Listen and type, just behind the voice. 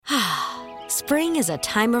Spring is a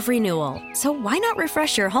time of renewal, so why not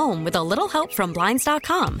refresh your home with a little help from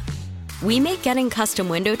Blinds.com? We make getting custom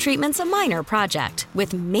window treatments a minor project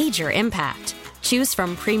with major impact. Choose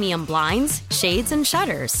from premium blinds, shades, and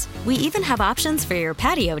shutters. We even have options for your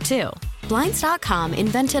patio, too. Blinds.com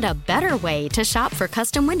invented a better way to shop for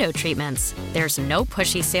custom window treatments. There's no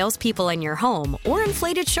pushy salespeople in your home or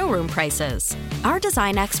inflated showroom prices. Our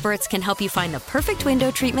design experts can help you find the perfect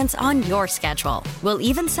window treatments on your schedule. We'll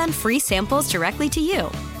even send free samples directly to you.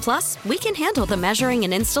 Plus, we can handle the measuring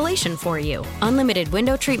and installation for you. Unlimited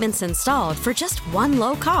window treatments installed for just one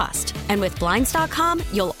low cost. And with Blinds.com,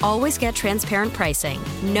 you'll always get transparent pricing.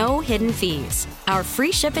 No hidden fees. Our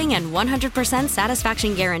free shipping and 100%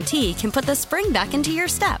 satisfaction guarantee can put the spring back into your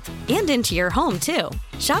step and into your home, too.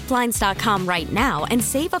 Shop Blinds.com right now and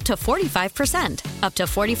save up to 45%. Up to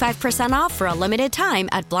 45% off for a limited time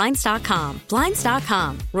at Blinds.com.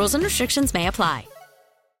 Blinds.com. Rules and restrictions may apply.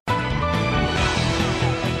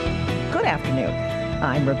 Good afternoon.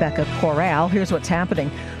 I'm Rebecca Corral. Here's what's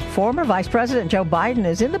happening. Former Vice President Joe Biden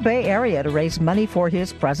is in the Bay Area to raise money for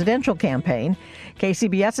his presidential campaign.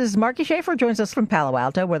 KCBS's Marky Schaefer joins us from Palo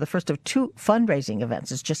Alto, where the first of two fundraising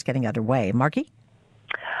events is just getting underway. Marky?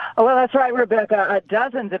 Oh, well, that's right, Rebecca.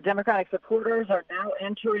 Dozens of Democratic supporters are now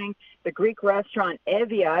entering the Greek restaurant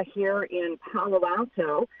Evia here in Palo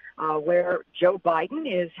Alto, where Joe Biden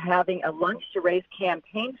is having a lunch to raise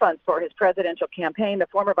campaign funds for his presidential campaign. The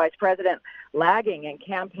former vice president lagging in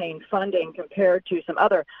campaign funding compared to some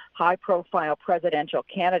other high-profile presidential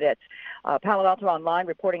candidates. Palo Alto Online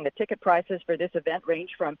reporting the ticket prices for this event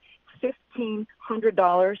range from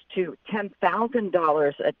 $1,500 to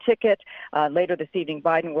 $10,000 a ticket. Later this evening,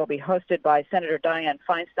 Biden will be hosted by Senator Dianne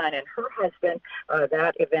Feinstein and her husband.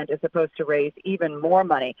 That event is supposed to raise even more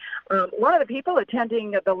money. One of the people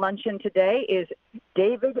attending the luncheon today is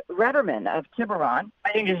David Retterman of Tiburon.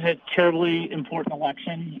 I think it's a terribly important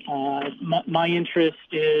election. My interest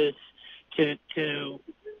is to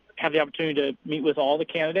have the opportunity to meet with all the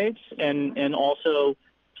candidates and also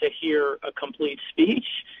to hear a complete speech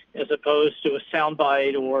as opposed to a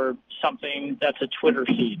soundbite or something that's a Twitter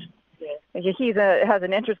feed. He has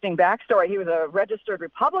an interesting backstory. He was a registered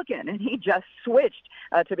Republican, and he just switched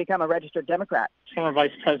to become a registered Democrat. Former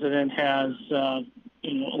vice president has a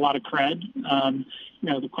lot of cred.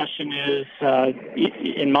 The question is,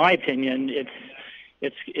 in my opinion,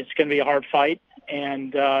 it's going to be a hard fight.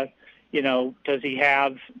 And does he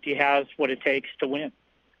has what it takes to win?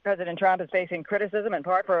 President Trump is facing criticism in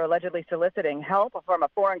part for allegedly soliciting help from a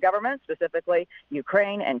foreign government, specifically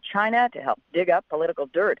Ukraine and China, to help dig up political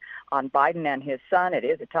dirt on Biden and his son. It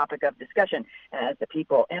is a topic of discussion as the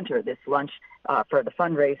people enter this lunch for the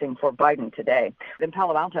fundraising for Biden today. In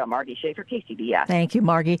Palo Alto, Margie Schaefer, KCBS. Thank you,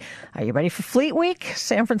 Margie. Are you ready for Fleet Week?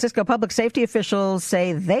 San Francisco public safety officials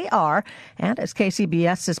say they are. And as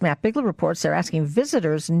KCBS's Matt Bigler reports, they're asking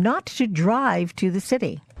visitors not to drive to the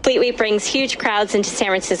city. Fleet Week brings huge crowds into San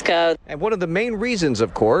Francisco. And one of the main reasons,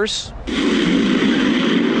 of course, the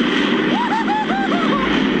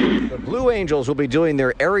Blue Angels will be doing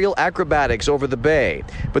their aerial acrobatics over the bay.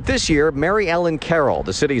 But this year, Mary Ellen Carroll,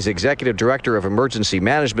 the city's executive director of emergency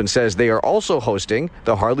management, says they are also hosting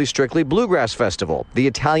the Harley Strictly Bluegrass Festival, the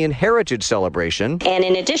Italian heritage celebration. And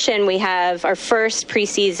in addition, we have our first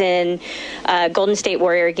preseason Golden State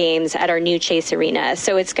Warrior games at our new Chase Arena.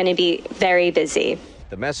 So it's going to be very busy.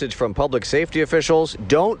 The message from public safety officials: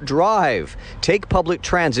 don't drive. Take public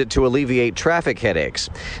transit to alleviate traffic headaches.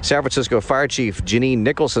 San Francisco Fire Chief Janine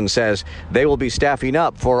Nicholson says they will be staffing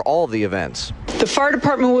up for all the events. The fire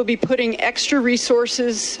department will be putting extra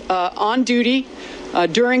resources on duty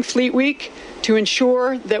during Fleet Week to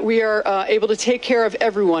ensure that we are able to take care of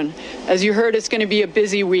everyone. As you heard, it's going to be a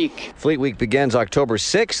busy week. Fleet Week begins October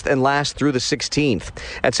 6th and lasts through the 16th.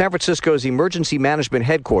 At San Francisco's Emergency Management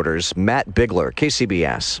Headquarters, Matt Bigler,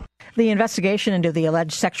 KCBS. The investigation into the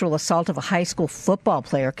alleged sexual assault of a high school football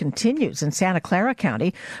player continues in Santa Clara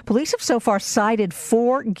County. Police have so far cited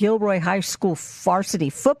 4 Gilroy High School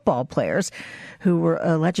varsity football players who were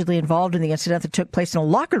allegedly involved in the incident that took place in a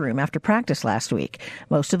locker room after practice last week.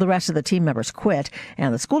 Most of the rest of the team members quit,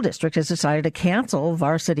 and the school district has decided to cancel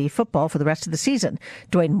varsity football for the rest of the season.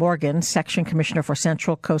 Dwayne Morgan, Section Commissioner for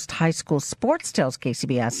Central Coast High School Sports, tells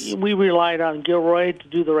KCBS. We relied on Gilroy to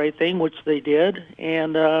do the right thing, which they did,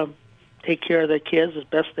 and take care of their kids as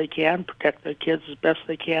best they can, protect their kids as best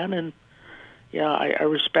they can, and I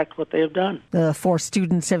respect what they have done. The 4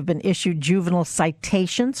 students have been issued juvenile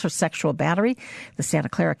citations for sexual battery. The Santa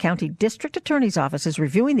Clara County District Attorney's Office is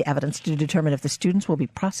reviewing the evidence to determine if the students will be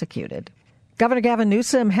prosecuted. Governor Gavin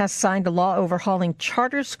Newsom has signed a law overhauling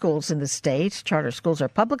charter schools in the state. Charter schools are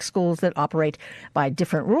public schools that operate by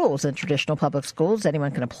different rules than traditional public schools.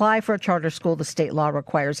 Anyone can apply for a charter school. The state law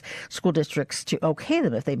requires school districts to okay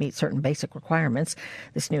them if they meet certain basic requirements.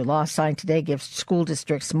 This new law signed today gives school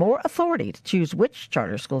districts more authority to choose which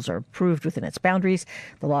charter schools are approved within its boundaries.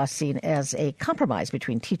 The law is seen as a compromise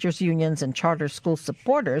between teachers' unions and charter school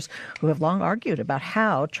supporters who have long argued about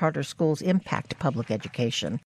how charter schools impact public education.